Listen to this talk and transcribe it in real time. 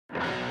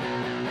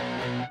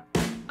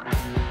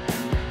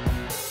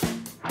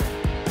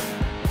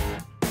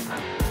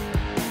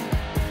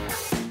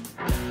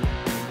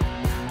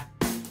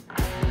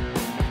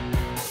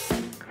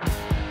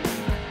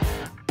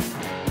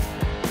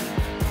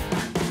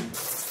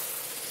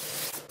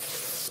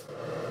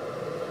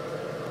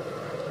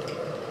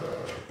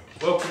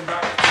Welcome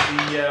back to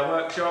the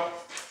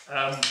workshop.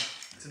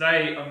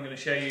 Today I'm going to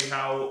show you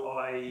how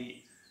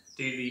I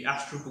do the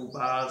Astragal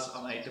bars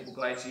on a double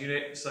glazed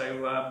unit.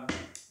 So it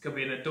could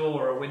be in a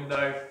door or a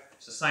window,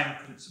 it's the same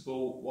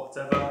principle,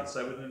 whatever.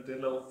 So we're going to do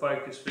a little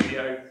focus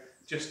video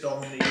just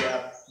on the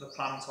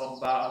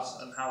plant-on bars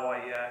and how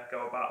I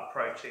go about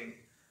approaching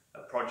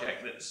a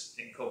project that's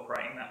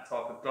incorporating that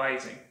type of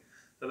glazing.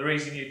 So the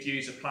reason you'd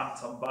use a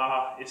plant-on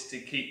bar is to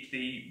keep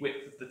the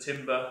width of the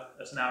timber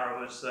as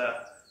narrow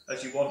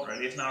as you want,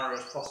 really, as narrow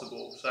as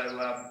possible. So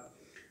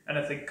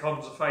anything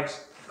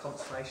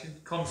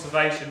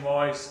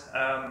conservation-wise,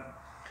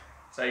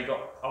 so you've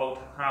got old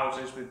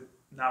houses with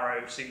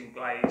narrow single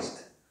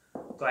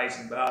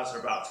glazing bars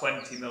are about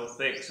 20mm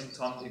thick,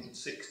 sometimes even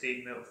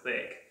 16mm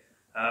thick.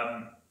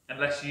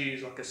 Unless you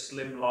use like a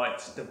slim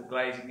light double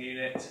glazing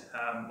unit,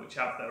 which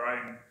have their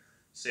own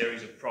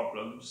series of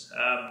problems.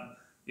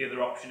 The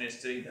other option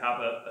is to either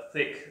have a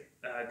thick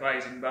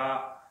glazing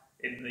bar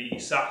in the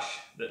sash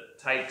that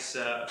takes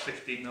a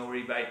 15mm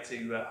rebate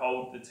to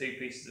hold the two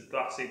pieces of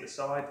glass either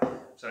side,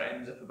 so it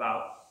ends up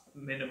about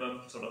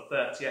minimum sort of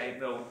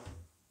 38mm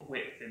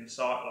width in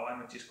sight line,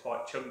 which is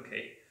quite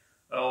chunky.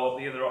 Or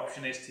the other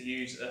option is to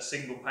use a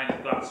single pane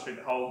of glass through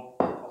the whole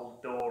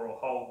door or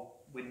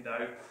whole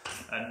window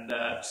and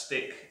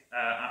stick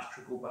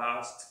Astragal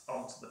bars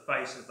onto the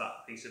face of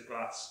that piece of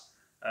glass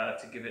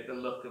to give it the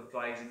look of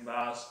glazing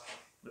bars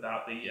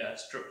without the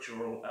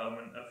structural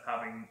element of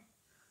having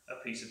a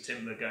piece of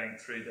timber going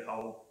through the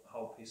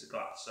whole piece of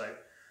glass. So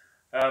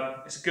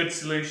it's a good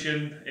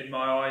solution in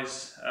my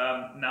eyes.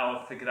 Now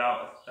I've figured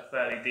out a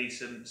fairly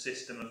decent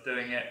system of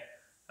doing it.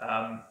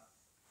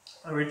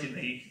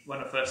 Originally, when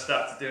I first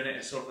started doing it,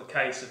 it's sort of a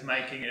case of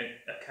making a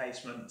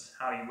casement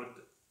how you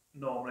would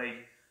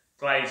normally,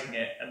 glazing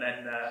it, and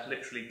then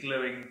literally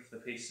gluing the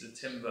pieces of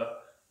timber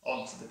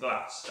onto the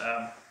glass.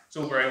 It's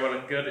all very well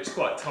and good. It's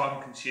quite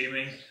time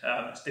consuming.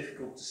 It's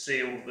difficult to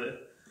seal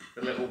the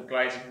little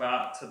glazing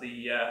bar to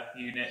the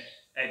unit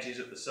edges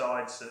at the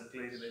sides to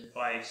glue them in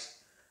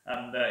place.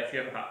 And if you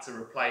ever had to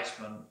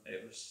replacement,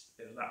 it was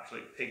an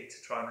absolute pig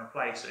to try and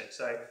replace it.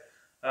 So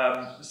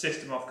the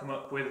system I've come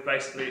up with,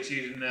 basically it's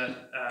using an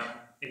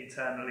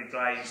internally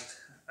glazed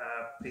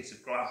piece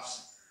of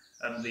glass,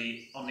 and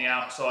on the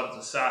outside of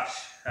the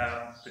sash,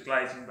 the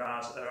glazing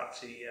bars are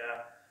actually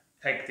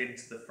pegged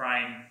into the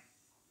frame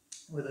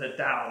with a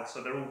dowel, so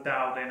they're all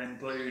dowelled in and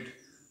glued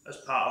as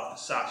part of the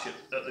sash at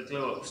the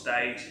glue up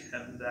stage,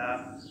 and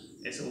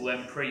it's all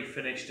then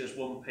pre-finished as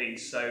one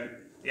piece. So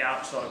the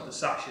outside of the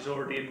sash is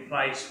already in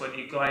place when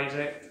you glaze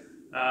it,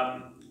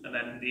 and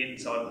then the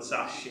inside of the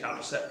sash you have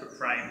a separate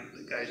frame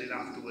that goes in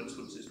afterwards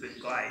once it's been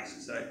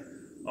glazed. So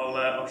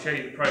I'll show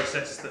you the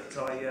process that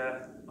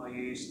I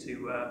use to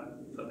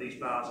put these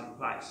bars in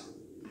place.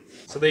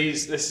 So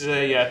this is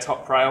a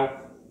top rail.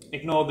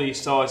 Ignore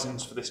these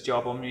sizings for this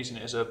job. I'm using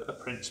it as a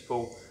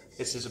principle.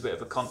 This is a bit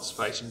of a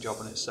conservation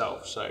job in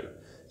itself, so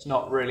it's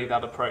not really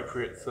that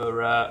appropriate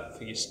for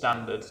your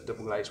standard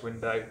double glazed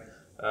window,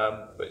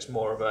 but it's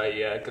more of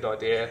a good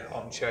idea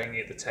on showing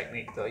you the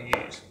technique that I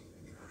use.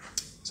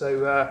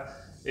 So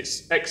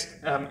it's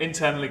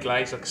internally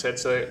glazed, like I said,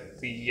 so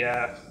the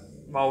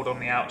mould on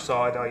the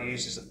outside I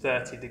use is a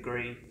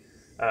 30-degree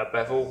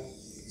bevel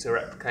to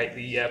replicate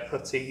the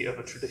putty of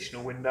a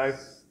traditional window.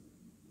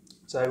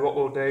 So what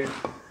we'll do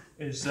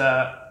is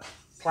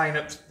plane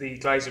up the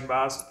glazing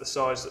bars to the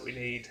size that we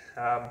need.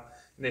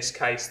 In this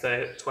case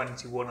they're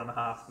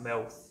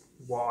 21.5mm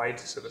wide,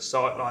 so the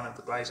sight line of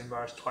the glazing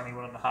bar is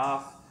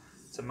 21.5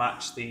 to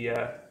match the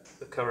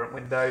current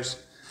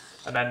windows,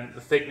 and then the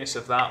thickness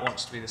of that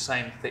wants to be the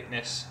same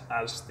thickness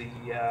as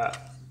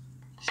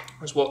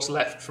as what's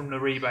left from the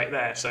rebate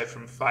there. So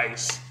from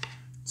face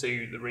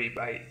to the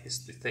rebate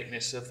is the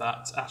thickness of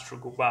that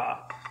Astragal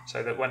bar,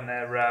 so that when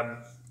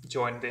they're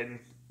joined in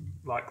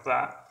like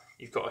that,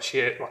 you've got a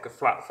sheer, like a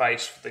flat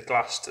face for the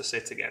glass to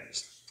sit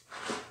against.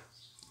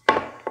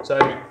 So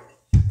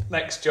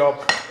next job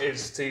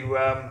is to,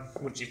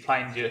 once you've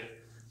planed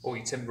all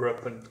your timber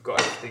up and got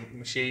everything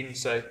machined,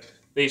 so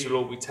these will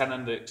all be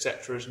tenoned,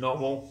 etc. as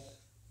normal,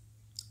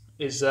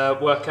 is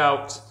work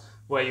out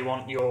where you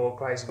want your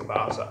glazing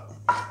bars at.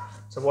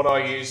 So what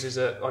I use is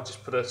I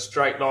just put a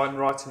straight line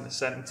right in the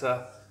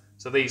centre.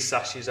 So these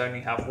sashes only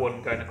have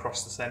one going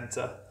across the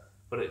centre,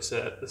 but it's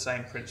the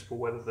same principle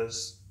whether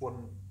there's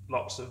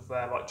lots of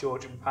like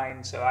Georgian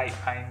panes, so 8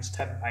 panes,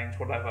 10 panes,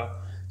 whatever.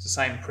 It's the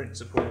same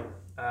principle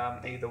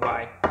either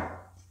way.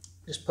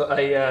 Just put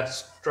a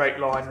straight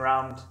line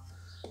around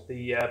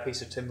the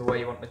piece of timber where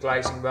you want the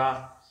glazing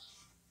bar,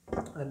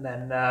 and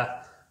then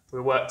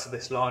we'll work to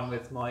this line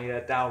with my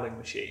doweling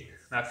machine.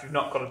 Now if you've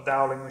not got a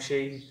doweling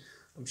machine,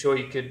 I'm sure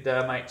you could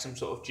make some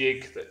sort of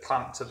jig that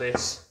clamped to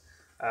this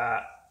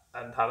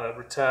and have a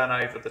return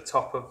over the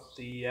top of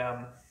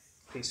the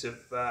piece of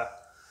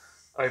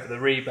over the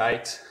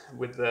rebate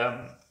with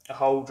a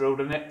hole drilled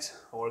in it,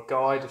 or a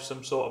guide of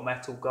some sort of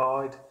metal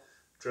guide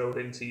drilled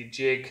into your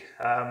jig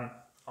on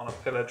a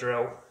pillar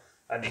drill,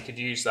 and you could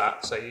use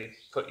that. So you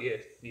put your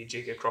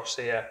jig across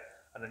here,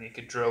 and then you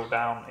could drill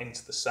down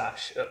into the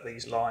sash at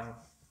these line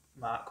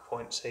mark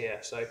points here.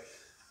 So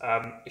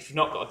if you've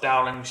not got a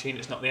doweling machine,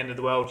 it's not the end of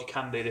the world. You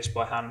can do this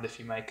by hand if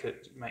you make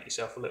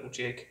yourself a little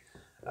jig,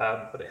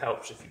 but it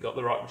helps if you've got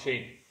the right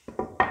machine.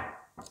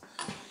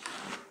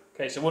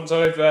 Okay, so once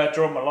I've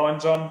drawn my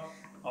lines on,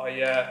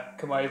 I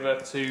come over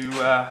to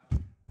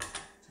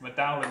my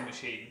doweling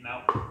machine.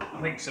 Now, I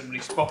think somebody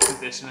spotted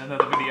this in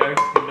another video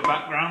in the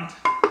background,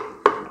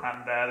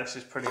 and this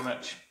is pretty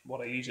much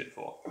what I use it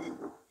for,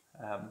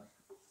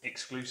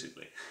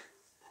 exclusively.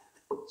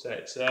 So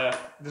it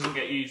doesn't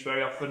get used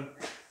very often.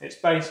 It's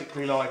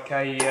basically like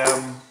a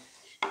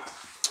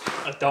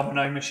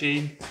domino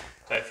machine.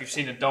 So if you've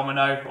seen a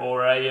domino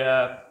or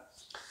a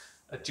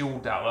dual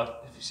doweler,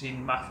 if you've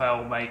seen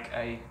Maffel make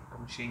a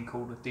machine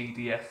called a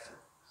DDF,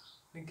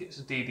 I think it's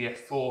a DDF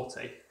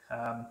 40.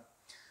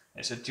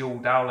 It's a dual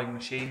doweling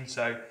machine.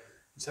 So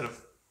instead of,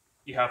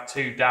 you have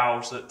two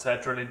dowels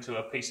that drill into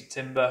a piece of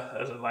timber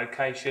as a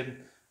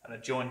location, and a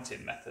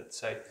jointing method.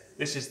 So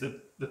this is the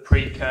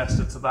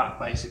precursor to that.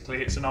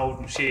 Basically, it's an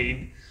old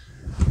machine,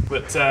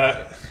 but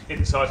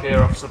inside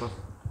here I've sort of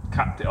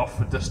capped it off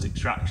for dust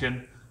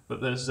extraction.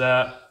 But there's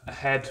a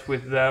head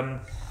with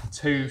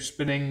two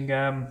spinning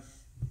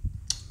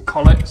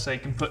collets, so you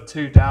can put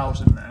two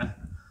dowels in there.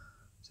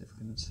 See if I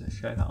can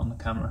show that on the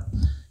camera.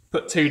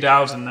 Put two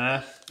dowels in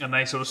there, and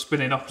they sort of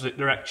spin in opposite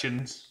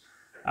directions,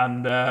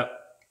 and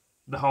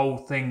the whole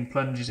thing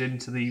plunges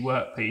into the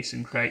workpiece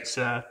and creates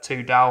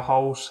two dowel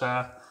holes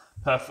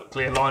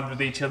perfectly aligned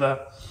with each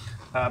other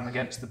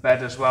against the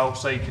bed as well.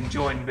 So you can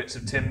join bits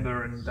of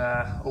timber and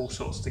all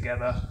sorts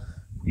together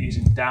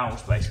using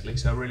dowels, basically.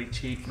 So a really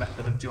cheap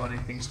method of joining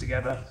things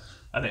together,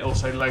 and it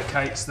also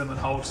locates them and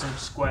holds them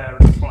square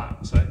and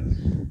flat. So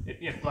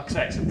like I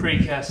say, it's a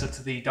precursor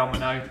to the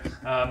domino,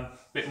 a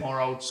bit more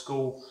old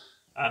school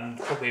and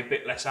probably a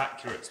bit less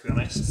accurate, to be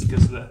honest,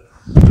 because the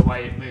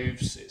way it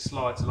moves, it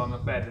slides along a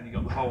bed, and you've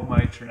got the whole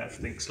motor and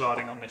everything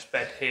sliding on this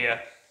bed here.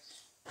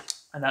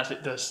 And as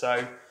it does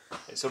so,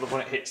 it's sort of,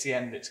 when it hits the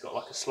end, it's got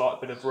like a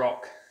slight bit of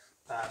rock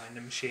in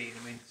the machine.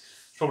 I mean,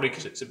 probably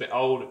because it's a bit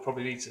old, it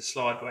probably needs a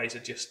slideways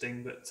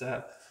adjusting, but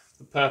for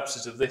the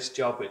purposes of this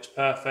job, it's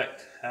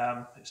perfect.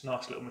 It's a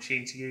nice little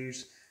machine to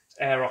use. It's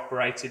air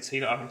operated, so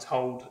you're not having to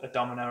hold a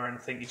domino or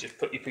anything. You just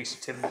put your piece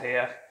of timber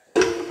here,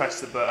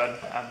 press the button,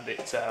 and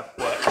it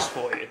works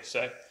for you.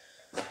 So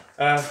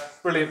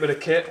brilliant bit of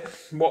kit.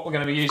 What we're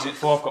going to be using it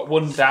for, I've got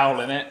one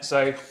dowel in it,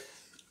 so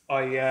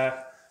I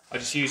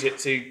just use it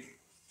to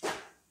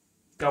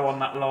go on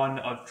that line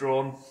that I've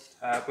drawn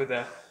with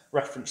a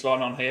reference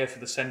line on here for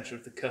the centre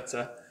of the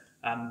cutter,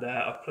 and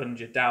I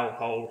plunge a dowel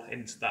hole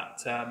into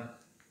that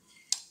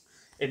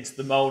into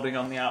the moulding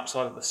on the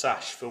outside of the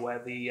sash for where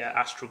the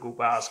Astragal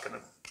bar is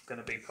going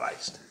to be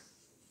placed.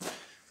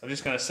 I'm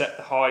just going to set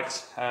the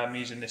height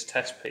using this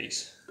test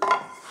piece.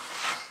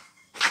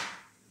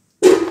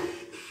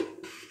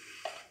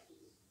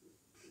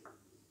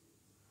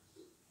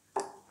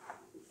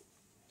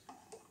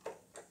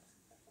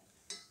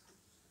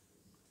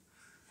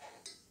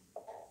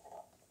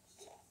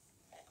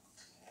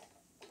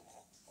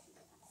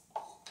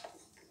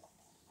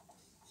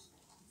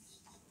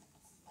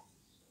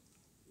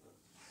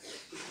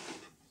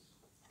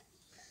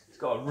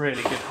 Got a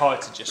really good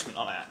height adjustment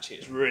on it, actually.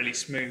 It's really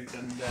smooth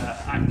and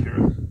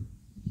accurate.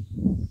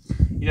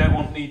 You don't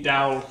want the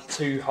dowel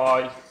too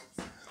high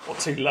or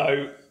too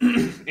low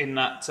in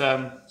that,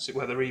 so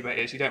where the rebate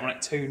is. You don't want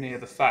it too near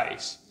the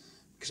face,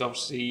 because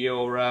obviously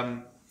your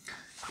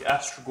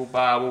Astragal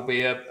bar will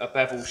be a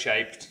bevel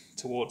shaped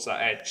towards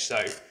that edge,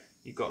 so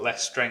you've got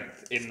less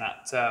strength in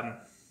that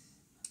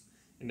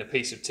in the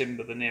piece of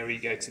timber the nearer you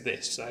go to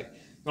this. So you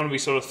want to be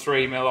sort of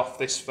 3mm off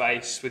this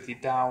face with your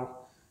dowel,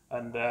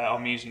 and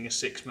I'm using a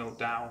 6mm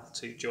dowel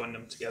to join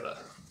them together.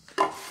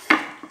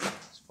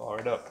 Let's fire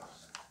it up.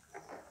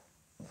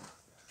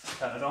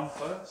 Turn it on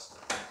first.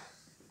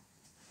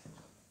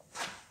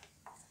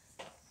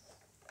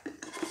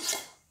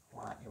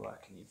 Right, you're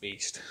working, you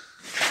beast.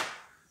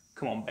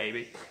 Come on,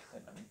 baby.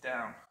 Don't let me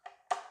down.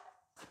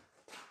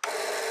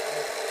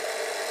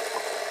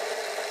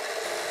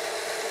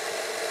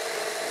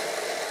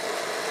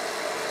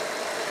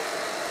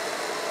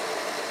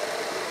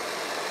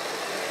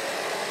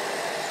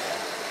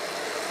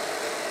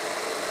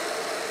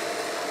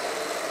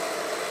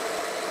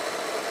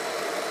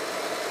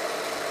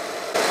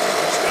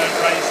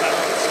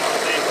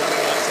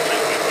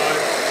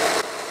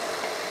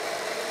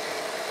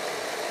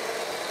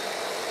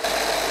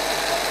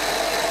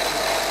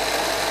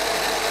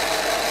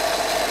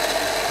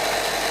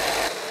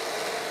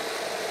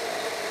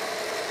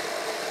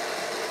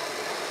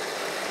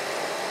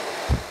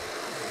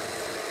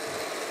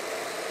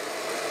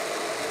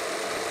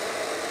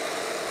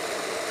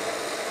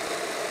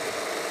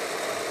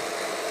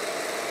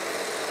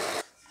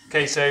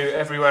 Okay, so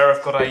everywhere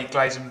I've got a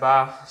glazing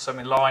bar, so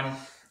my line,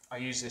 I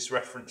use this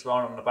reference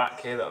line on the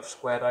back here that I've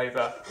squared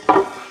over,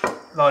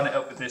 line it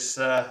up with this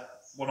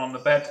one on the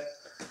bed,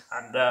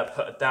 and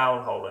put a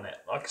dowel hole in it.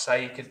 Like I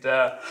say, you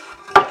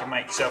can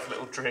make yourself a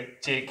little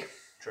jig,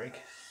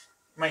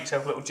 make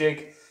yourself a little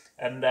jig,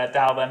 and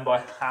dowel them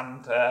by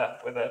hand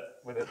with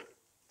a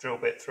drill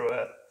bit through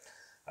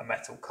a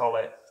metal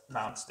collet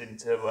mounted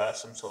into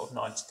some sort of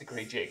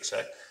 90-degree jig.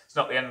 So it's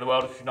not the end of the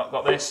world if you've not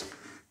got this.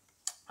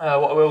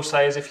 What I will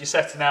say is if you're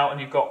setting out and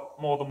you've got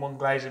more than one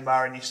glazing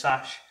bar in your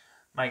sash,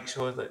 make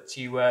sure that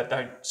you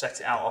don't set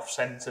it out off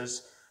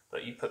centres,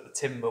 that you put the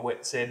timber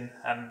widths in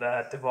and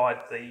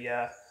divide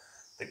the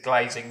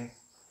glazing,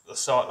 the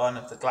sight line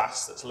of the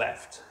glass that's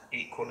left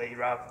equally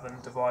rather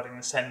than dividing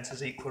the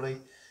centres equally.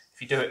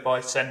 If you do it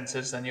by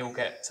centres, then you'll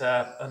get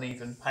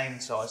uneven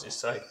pane sizes,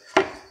 so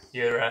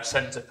your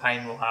centre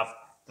pane will have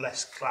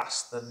less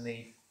glass than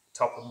the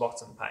top and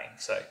bottom pane.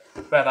 So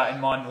bear that in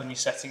mind when you're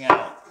setting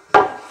out.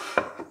 I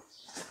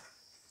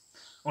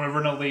want to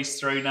run all these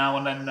through now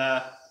and then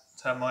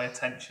turn my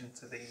attention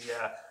to the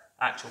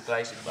actual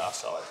glazing bar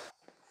side.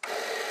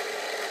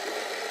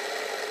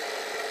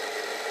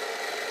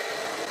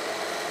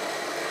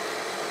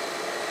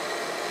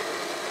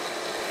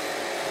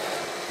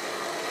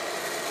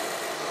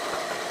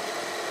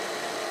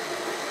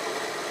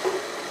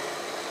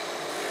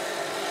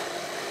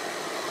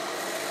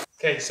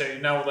 Okay, so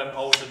now all them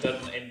holes are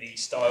done in the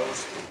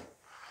stiles.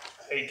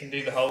 You can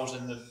do the holes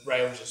in the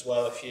rails as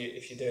well if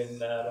you're doing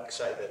like I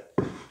say,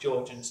 the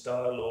Georgian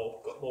style, or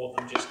got more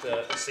than just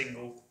a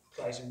single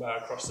glazing bar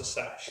across the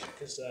sash,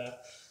 because the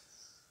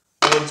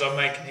ones I'm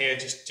making here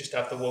just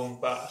have the one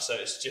bar, so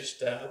it's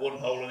just one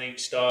hole in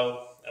each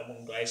style and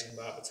one glazing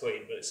bar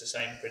between, but it's the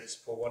same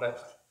principle,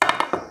 whatever.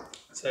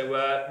 So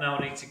now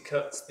I need to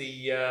cut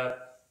the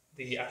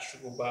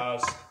Astragal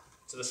bars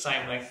to the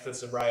same length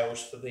as the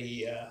rails for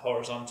the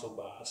horizontal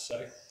bars.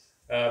 So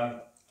I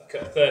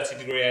cut a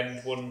 30-degree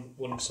end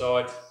one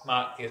side,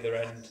 mark the other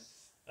end,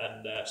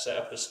 and set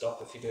up a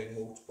stop if you're doing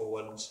multiple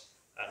ones,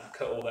 and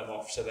cut all them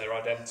off so they're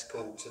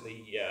identical to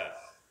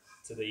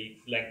the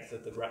length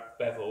of the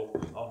bevel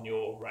on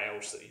your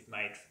rails that you've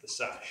made for the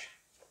sash.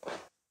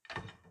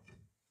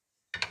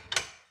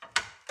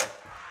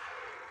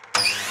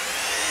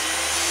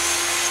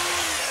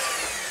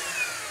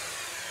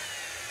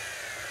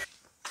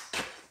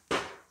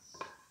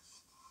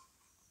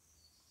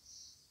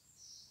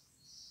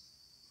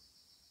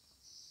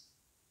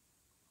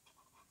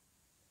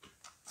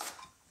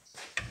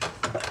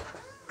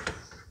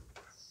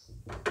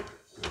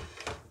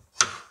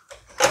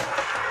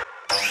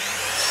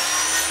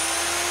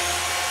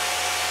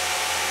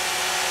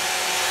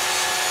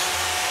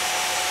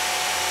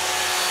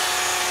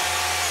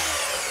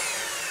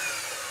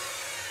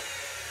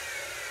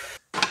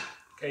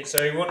 Okay,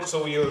 so once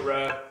all your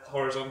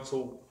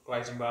horizontal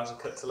glazing bars are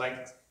cut to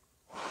length,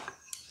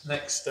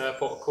 next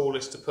port of call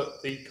is to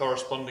put the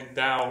corresponding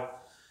dowel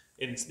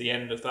into the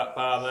end of that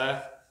bar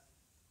there.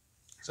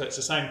 So it's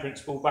the same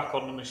principle back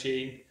on the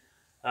machine,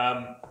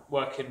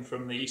 working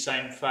from the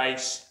same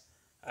face,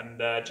 and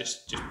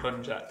just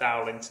plunge that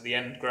dowel into the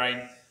end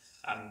grain,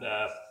 and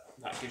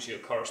that gives you a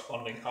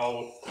corresponding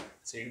hole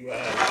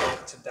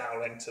to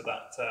dowel into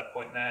that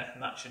point there,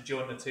 and that should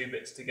join the two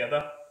bits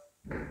together.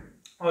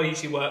 I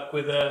usually work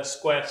with a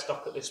square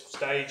stock at this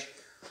stage.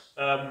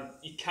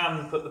 You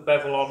can put the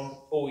bevel on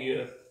all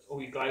your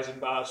glazing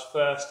bars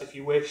first if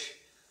you wish.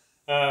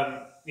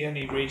 The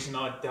only reason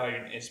I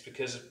don't is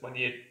because when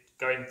you're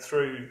going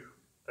through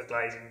a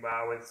glazing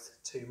bar with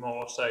two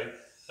more, so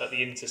at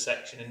the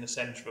intersection in the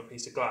centre of a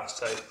piece of glass,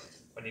 so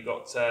when you've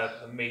got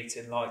a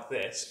meeting like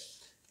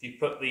this, if you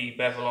put the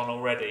bevel on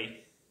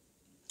already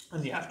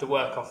and you have to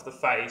work off the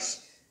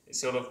face, it's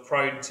sort of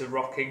prone to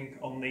rocking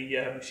on the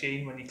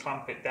machine when you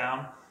clamp it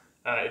down.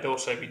 It'd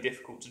also be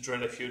difficult to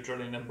drill if you're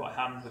drilling them by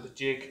hand with a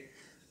jig.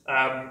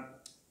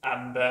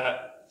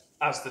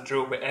 As the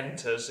drill bit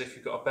enters, if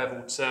you've got a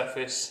beveled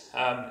surface,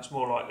 it's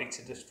more likely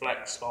to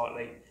deflect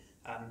slightly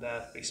and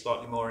be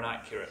slightly more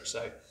inaccurate.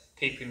 So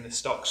keeping the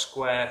stock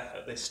square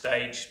at this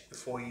stage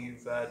before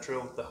you've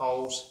drilled the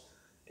holes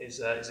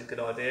is a good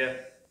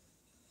idea.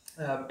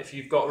 If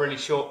you've got really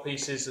short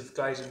pieces of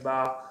glazing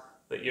bar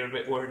that you're a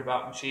bit worried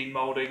about machine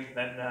moulding,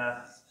 then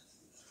or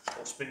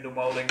spindle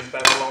moulding and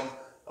bevel on,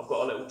 I've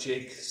got a little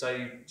jig, so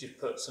you just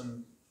put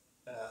some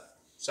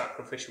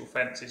sacrificial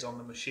fences on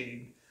the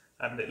machine,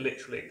 and it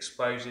literally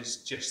exposes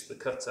just the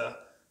cutter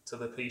to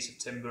the piece of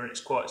timber, and it's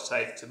quite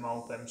safe to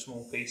mould them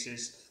small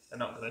pieces. They're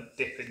not going to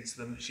dip into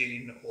the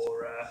machine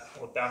or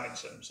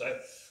damage them. So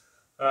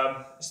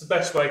it's the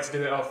best way to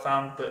do it, I've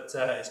found, but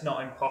it's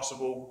not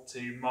impossible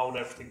to mould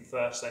everything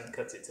first, then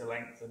cut it to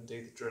length and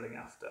do the drilling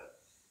after.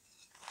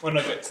 When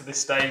I get to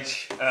this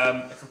stage,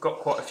 if I've got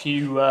quite a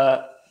few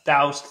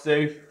dowels to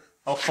do,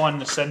 I'll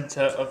find the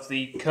centre of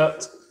the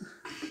cut.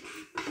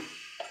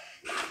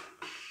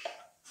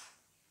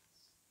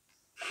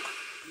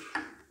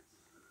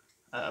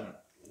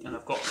 And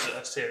I've got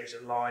a series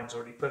of lines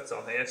already put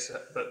on here,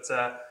 so, but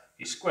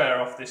you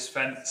square off this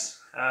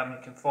fence, you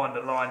can find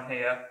a line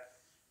here,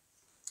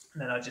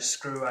 and then I just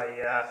screw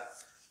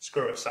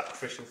a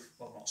sacrificial,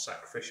 well, not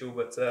sacrificial,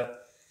 but a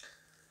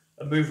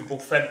movable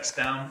fence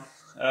down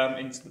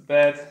into the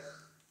bed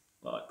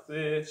like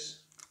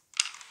this.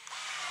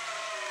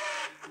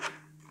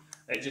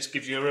 It just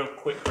gives you a real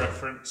quick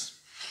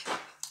reference.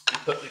 You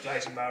put the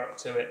glazing bar up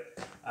to it,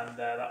 and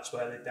that's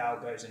where the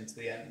dowel goes into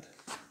the end.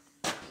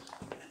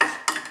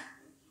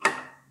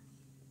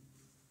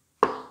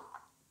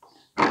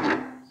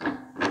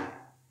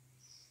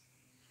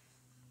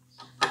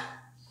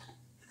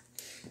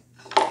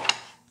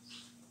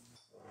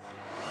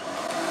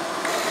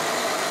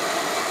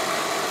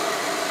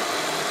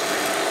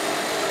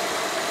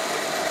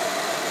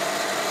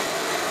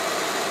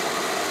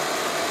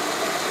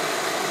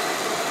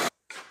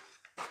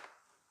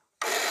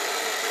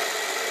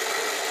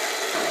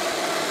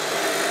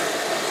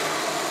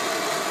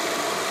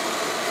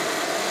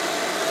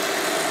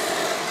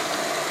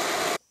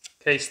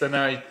 Okay, so then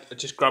I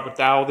just grab a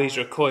dowel. These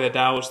are Koya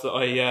dowels that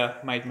I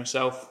made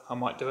myself. I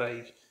might do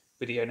a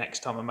video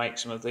next time I make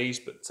some of these,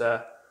 but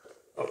I've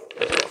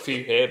got a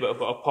few here, but I've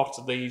got a pot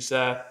of these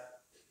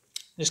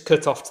just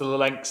cut off to the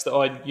lengths that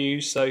I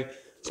use. So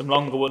some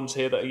longer ones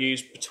here that I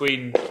use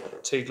between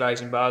two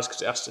glazing bars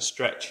because it has to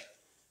stretch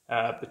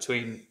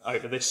between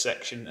over this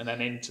section and then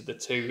into the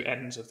two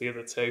ends of the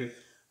other two,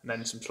 and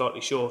then some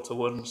slightly shorter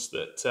ones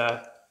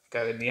that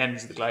go in the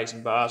ends of the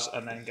glazing bars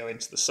and then go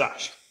into the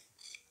sash.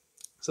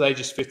 So they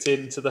just fit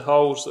into the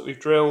holes that we've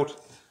drilled,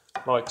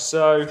 like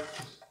so,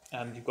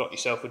 and you've got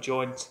yourself a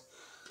joint,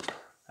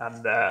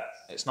 and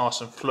it's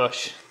nice and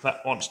flush.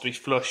 That wants to be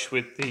flush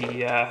with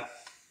the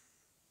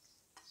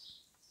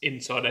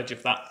inside edge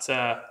of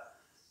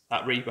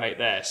that rebate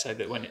there, so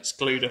that when it's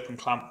glued up and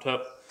clamped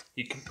up,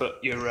 you can put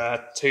your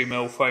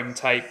 2mm foam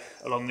tape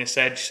along this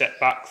edge, set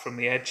back from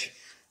the edge,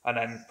 and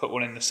then put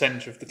one in the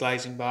centre of the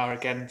glazing bar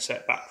again,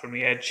 set back from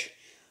the edge,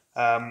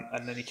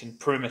 and then you can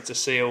perimeter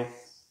seal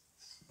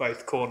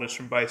both corners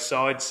from both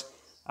sides,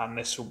 and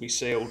this will be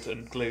sealed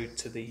and glued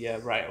to the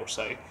rail.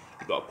 So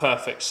you've got a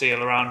perfect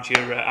seal around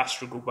your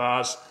Astragal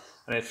bars,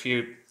 and if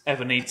you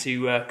ever need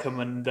to come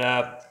and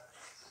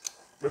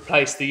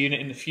replace the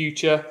unit in the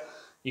future,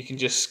 you can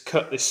just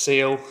cut this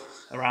seal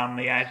around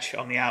the edge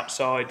on the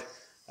outside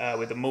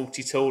with a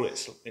multi-tool.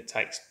 It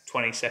takes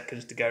 20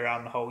 seconds to go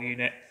around the whole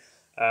unit.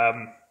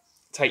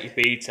 Take your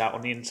beads out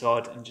on the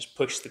inside and just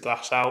push the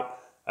glass out,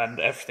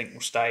 and everything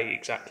will stay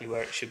exactly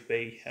where it should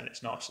be, and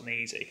it's nice and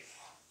easy.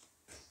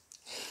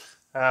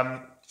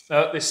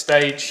 At this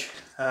stage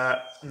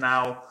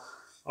now,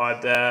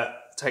 I'd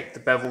take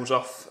the bevels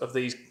off of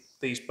these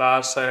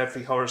bars. So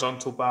every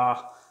horizontal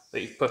bar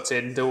that you've put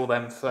in, do all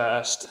them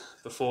first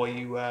before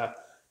you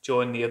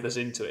join the others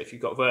into it. If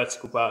you've got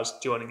vertical bars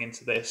joining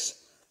into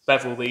this,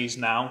 bevel these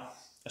now,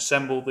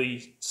 assemble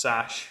the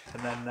sash,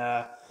 and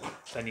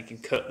then you can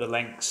cut the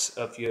lengths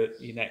of your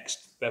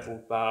next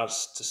beveled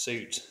bars to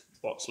suit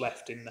what's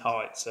left in the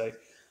height. So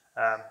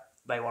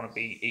they want to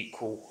be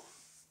equal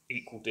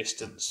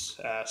distance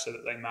so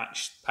that they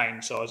match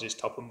pane sizes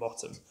top and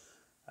bottom.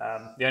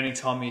 The only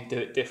time you do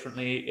it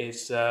differently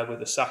is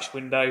with a sash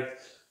window.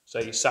 So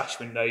your sash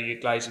window, your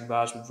glazing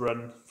bars would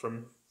run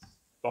from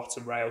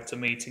bottom rail to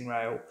meeting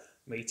rail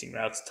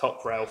to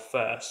top rail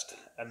first,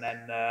 and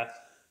then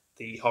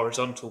the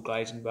horizontal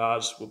glazing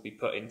bars would be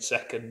put in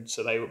second,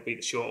 so they would be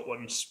the short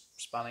ones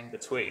spanning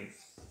between.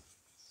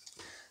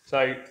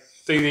 So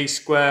do these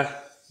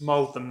square,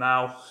 mould them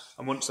now,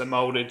 and once they're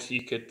moulded,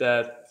 you could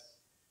drill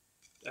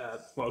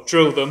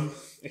them.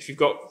 If you've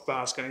got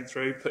bars going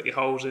through, put your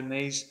holes in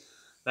these,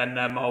 then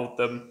mould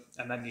them,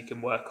 and then you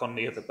can work on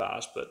the other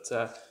bars. But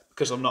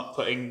because I'm not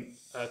putting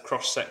a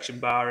cross-section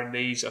bar in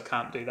these, I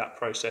can't do that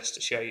process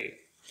to show you.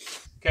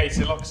 Okay,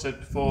 so like I said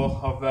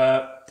before, I've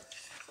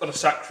got a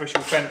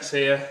sacrificial fence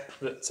here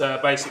that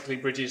basically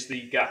bridges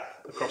the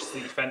gap across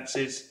the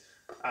fences,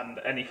 and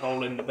any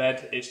hole in the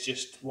bed is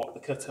just what the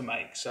cutter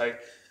makes. So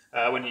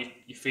when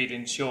you feed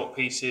in short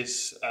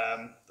pieces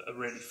that are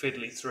really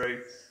fiddly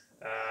through,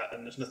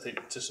 and there's nothing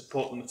to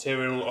support the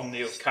material on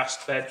the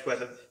cast bed where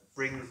the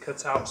ring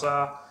cutouts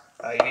are,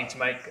 you need to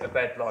make a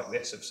bed like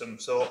this of some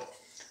sort.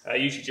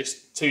 Usually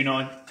just two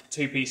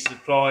pieces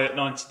of ply at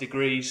 90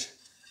 degrees,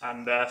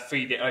 and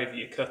feed it over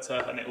your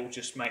cutter, and it will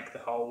just make the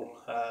hole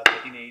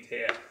that you need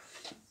here.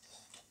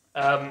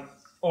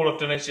 All I've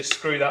done is just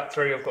screw that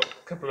through. I've got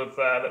a couple of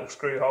little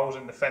screw holes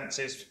in the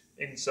fences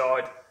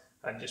inside,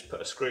 and just put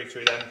a screw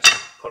through them to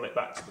pull it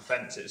back to the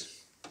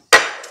fences.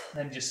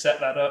 Then just set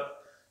that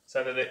up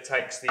so that it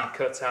takes the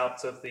cut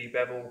out of the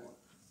bevel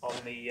on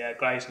the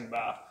glazing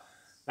bar.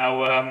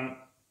 Now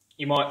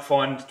you might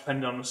find,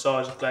 depending on the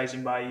size of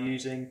glazing bar you're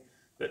using,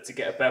 that to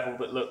get a bevel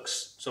that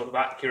looks sort of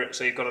accurate,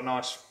 so you've got a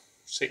nice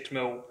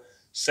 6mm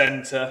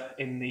centre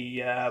in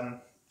the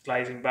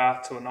glazing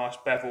bar to a nice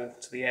bevel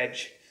to the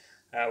edge,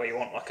 where you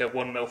want like a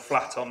 1mm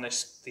flat on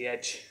the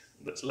edge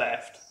that's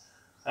left.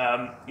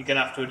 You're going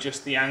to have to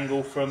adjust the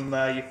angle from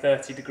your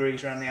 30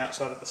 degrees around the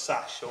outside of the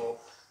sash, or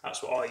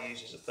that's what I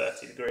use as a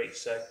 30 degrees.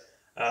 So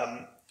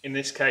in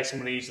this case I'm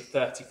going to use a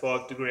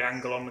 35-degree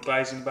angle on the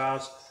glazing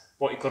bars.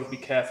 What you've got to be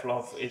careful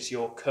of is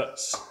your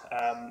cuts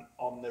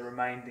on the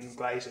remaining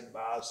glazing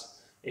bars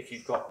if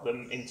you've got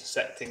them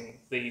intersecting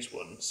these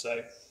ones.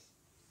 So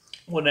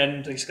one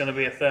end is going to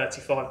be a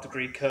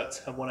 35-degree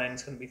cut, and one end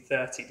is going to be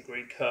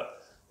 30-degree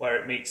cut where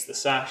it meets the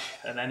sash,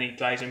 and any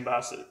glazing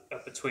bars that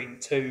are between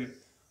two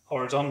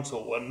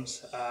horizontal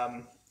ones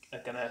are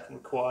going to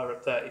require a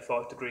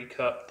 35-degree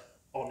cut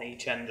on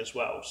each end as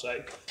well. So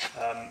you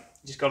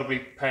just got to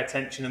pay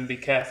attention and be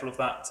careful of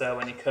that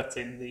when you're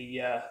cutting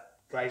the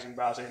glazing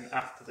bars in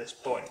after this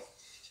point.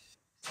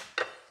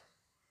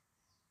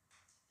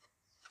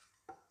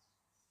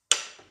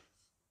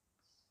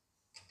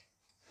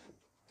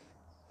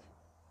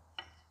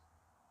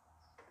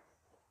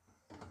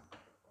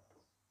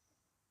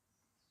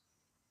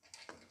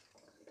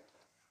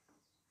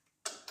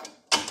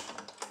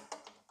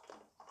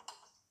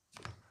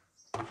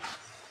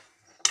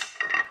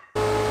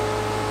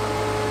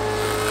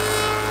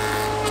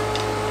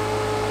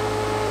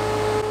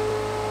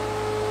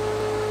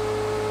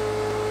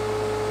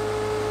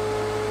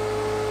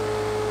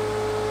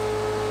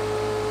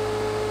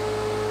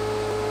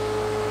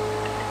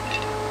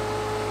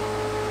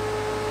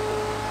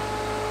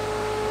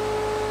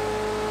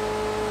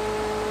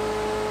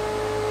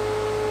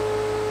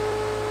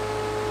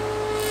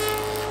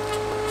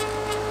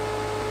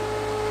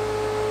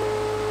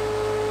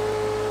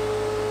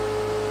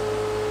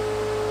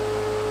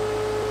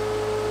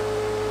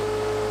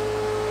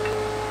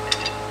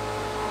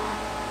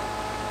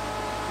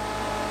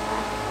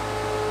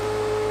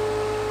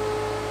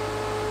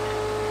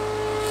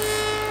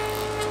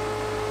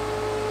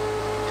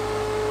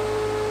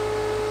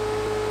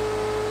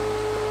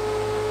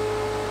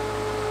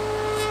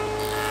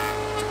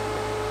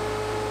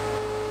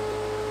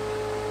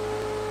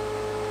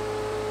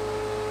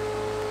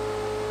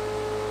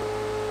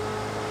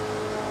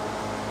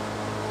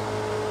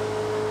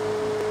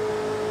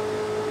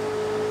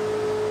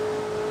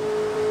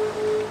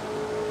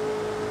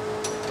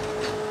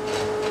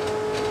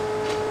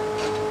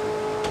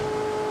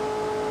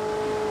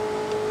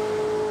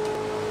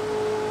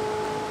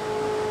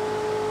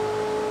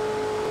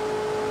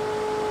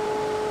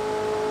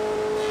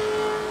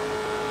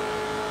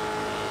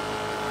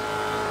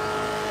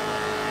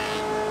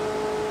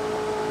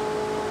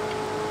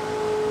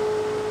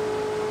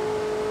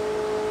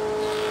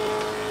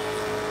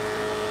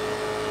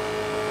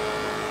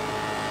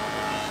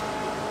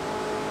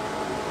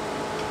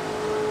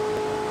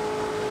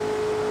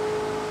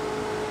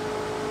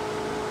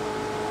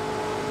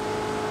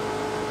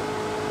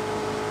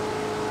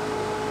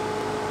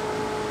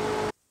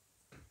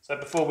 So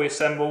before we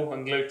assemble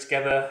and glue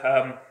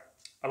together,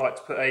 I like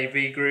to put a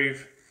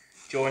V-groove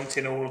joint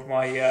in all of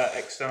my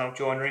external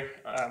joinery,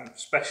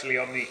 especially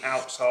on the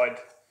outside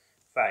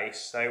face.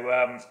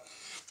 So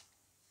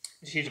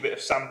just use a bit of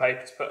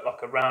sandpaper to put like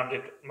a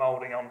rounded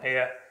moulding on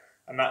here,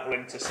 and that will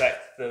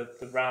intersect the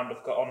round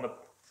I've got on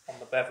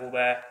the bevel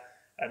there,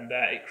 and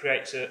it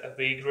creates a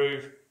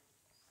V-groove.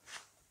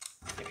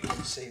 If you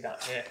can see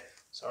that here,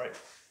 sorry.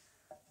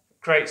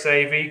 It creates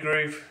a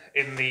V-groove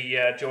in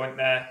the joint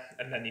there,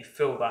 and then you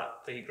fill that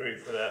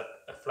V-groove with a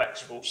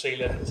flexible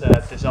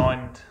sealant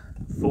designed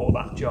for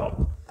that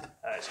job.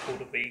 It's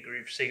called a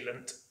V-groove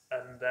sealant,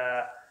 and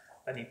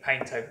then you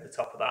paint over the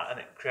top of that, and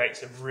it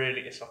creates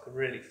it's like a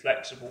really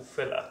flexible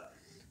filler.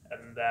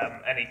 And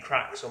any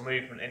cracks or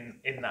movement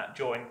in that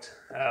joint,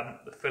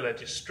 the filler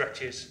just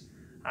stretches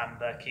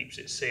and keeps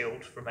it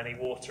sealed from any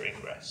water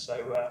ingress.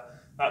 So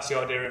that's the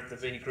idea of the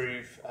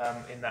V-groove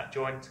in that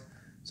joint.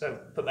 So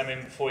put them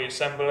in before you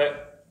assemble it,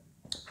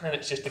 and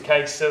it's just a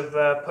case of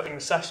putting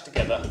the sash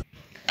together.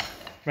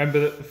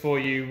 Remember that before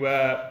you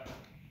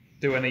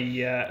do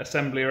any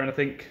assembly or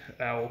anything,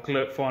 or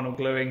final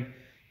gluing,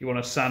 you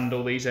want to sand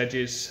all these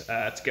edges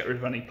to get rid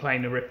of any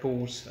planar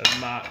ripples and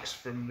marks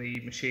from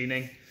the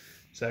machining.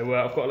 So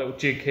I've got a little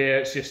jig here.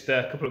 It's just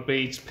a couple of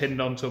beads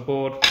pinned onto a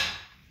board,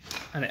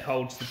 and it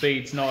holds the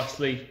beads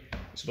nicely,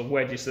 sort of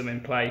wedges them in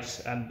place,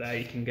 and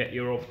you can get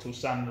your orbital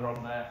sander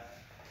on there,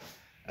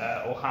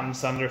 or hand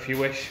sander if you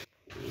wish.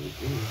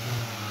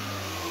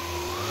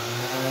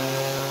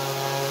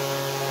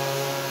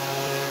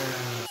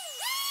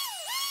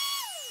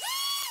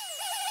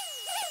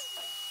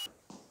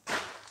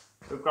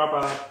 So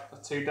grab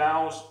two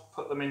dowels,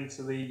 put them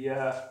into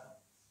the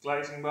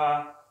glazing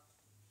bar,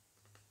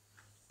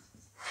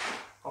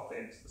 pop it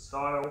into the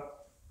stile,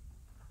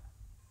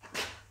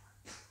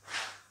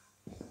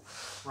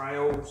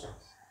 rails,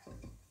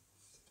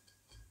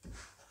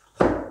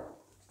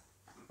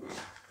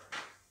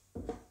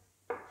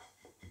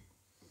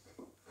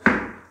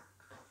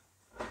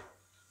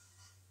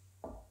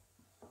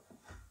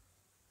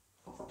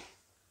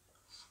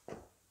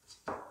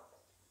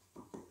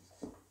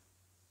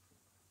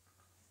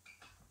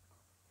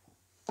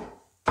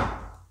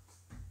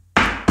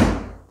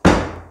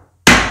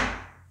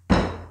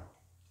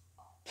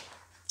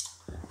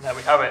 there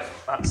we have it.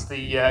 That's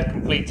the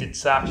completed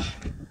sash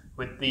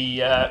with the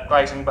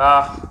glazing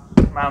bar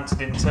mounted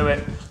into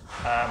it.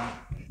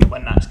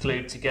 When that's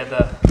glued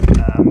together,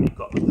 you've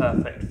got the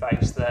perfect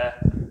face there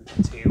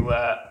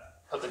to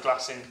put the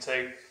glass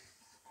into,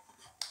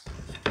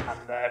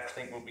 and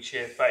everything will be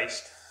shear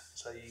faced,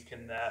 so you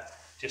can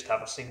just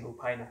have a single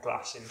pane of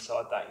glass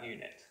inside that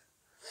unit.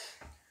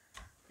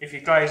 If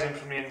you're glazing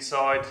from the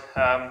inside,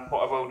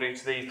 what I will do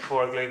to these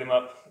before I glue them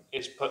up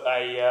is put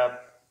a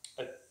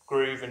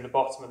groove in the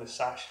bottom of the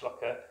sash,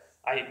 like a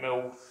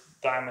 8mm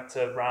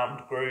diameter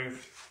round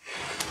groove,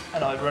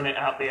 and I run it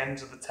out the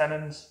ends of the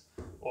tenons,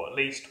 or at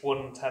least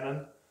one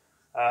tenon,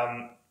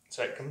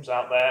 so it comes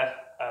out there,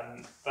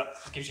 and that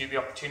gives you the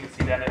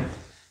opportunity then,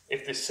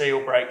 if this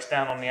seal breaks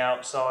down on the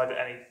outside at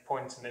any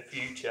point in the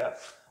future,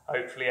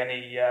 hopefully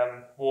any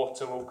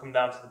water will come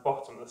down to the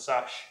bottom of the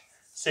sash,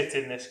 sit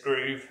in this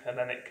groove, and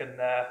then it can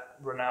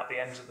run out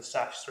the ends of the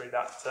sash through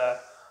that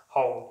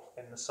hole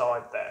in the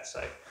side there.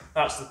 So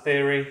that's the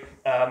theory.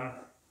 And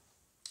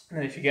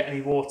then if you get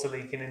any water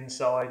leaking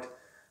inside,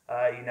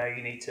 you know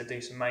you need to do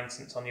some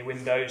maintenance on your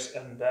windows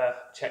and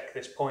check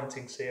this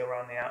pointing seal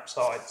around the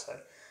outside. So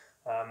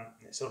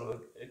it's sort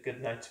of a good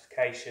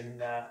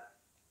notification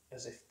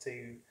as if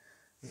to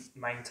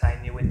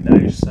maintain your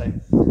windows. So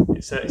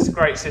it's a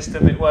great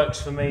system. It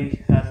works for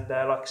me, and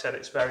like I said,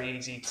 it's very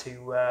easy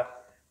to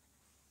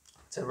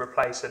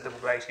replace a double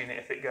glaze unit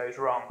if it goes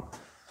wrong.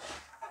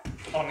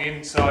 On the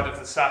inside of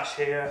the sash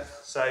here,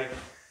 so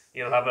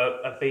you'll have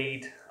a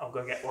bead. I'll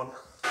go get one.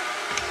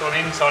 So on the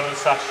inside of the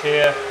sash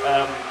here,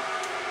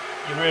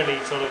 you really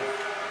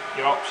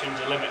your options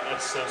are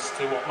limitless as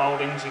to what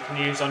mouldings you can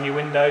use on your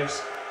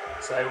windows.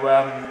 So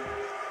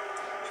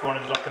if you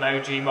wanted like an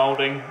OG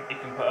moulding, you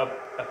can put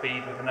a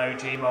bead with an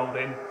OG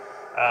moulding,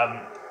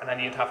 and then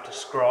you'd have to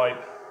scribe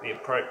the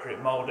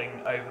appropriate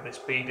moulding over this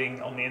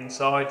beading on the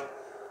inside.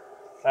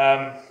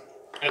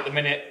 At the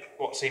minute,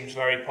 what seems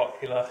very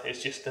popular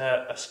is just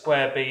a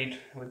square bead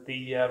with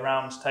the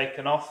rounds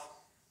taken off.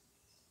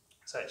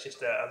 So it's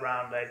just a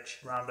round edge,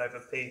 round over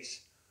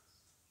piece,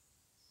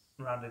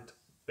 rounded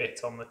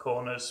bit on the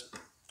corners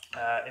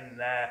in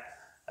there,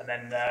 and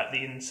then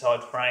the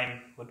inside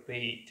frame would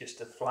be just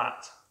a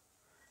flat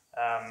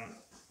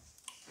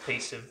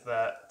piece of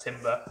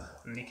timber,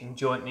 and you can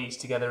joint these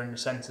together in the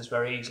centres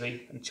very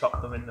easily and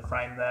chop them in the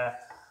frame there,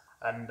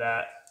 and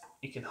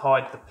you can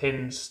hide the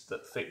pins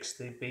that fix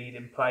the bead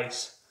in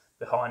place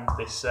behind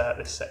this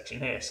section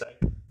here. So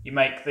you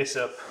make this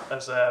up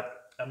as a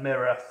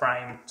mirror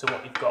frame to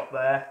what you've got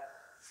there.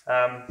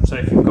 So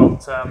if you've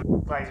got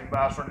glazing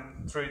bars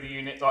running through the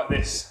unit like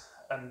this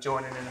and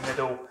joining in the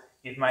middle,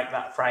 you'd make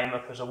that frame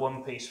up as a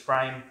one-piece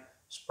frame,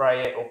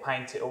 spray it or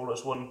paint it all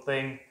as one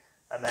thing,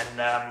 and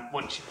then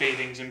once your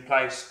beading's in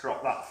place,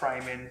 drop that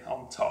frame in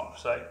on top.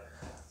 So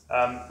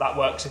That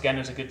works again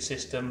as a good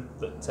system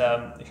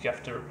that if you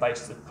have to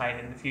replace the pane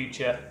in the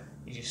future,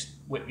 you just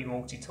whip your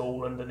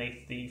multi-tool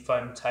underneath the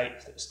foam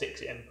tape that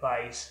sticks it in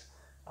place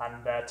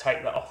and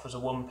take that off as a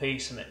one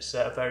piece, and it's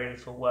very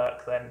little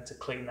work then to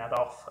clean that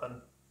off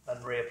and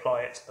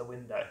reapply it to the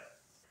window.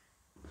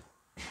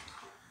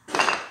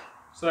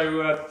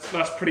 So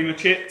that's pretty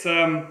much it.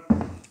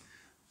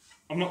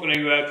 I'm not going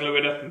to glue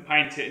it up and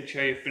paint it and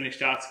show you a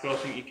finished article. I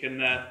think you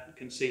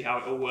can see how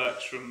it all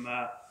works from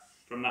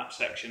that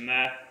section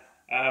there.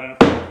 I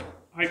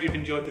hope you've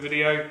enjoyed the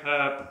video.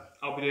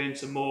 I'll be doing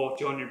some more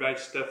joinery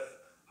based stuff.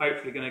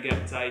 Hopefully going to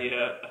get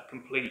a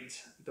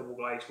complete double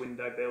glazed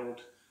window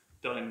build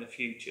done in the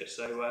future.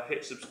 So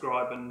hit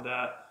subscribe and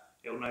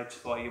it'll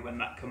notify you when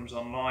that comes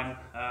online.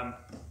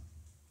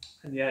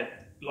 And yeah,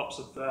 lots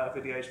of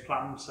videos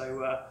planned,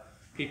 so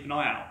keep an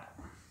eye out.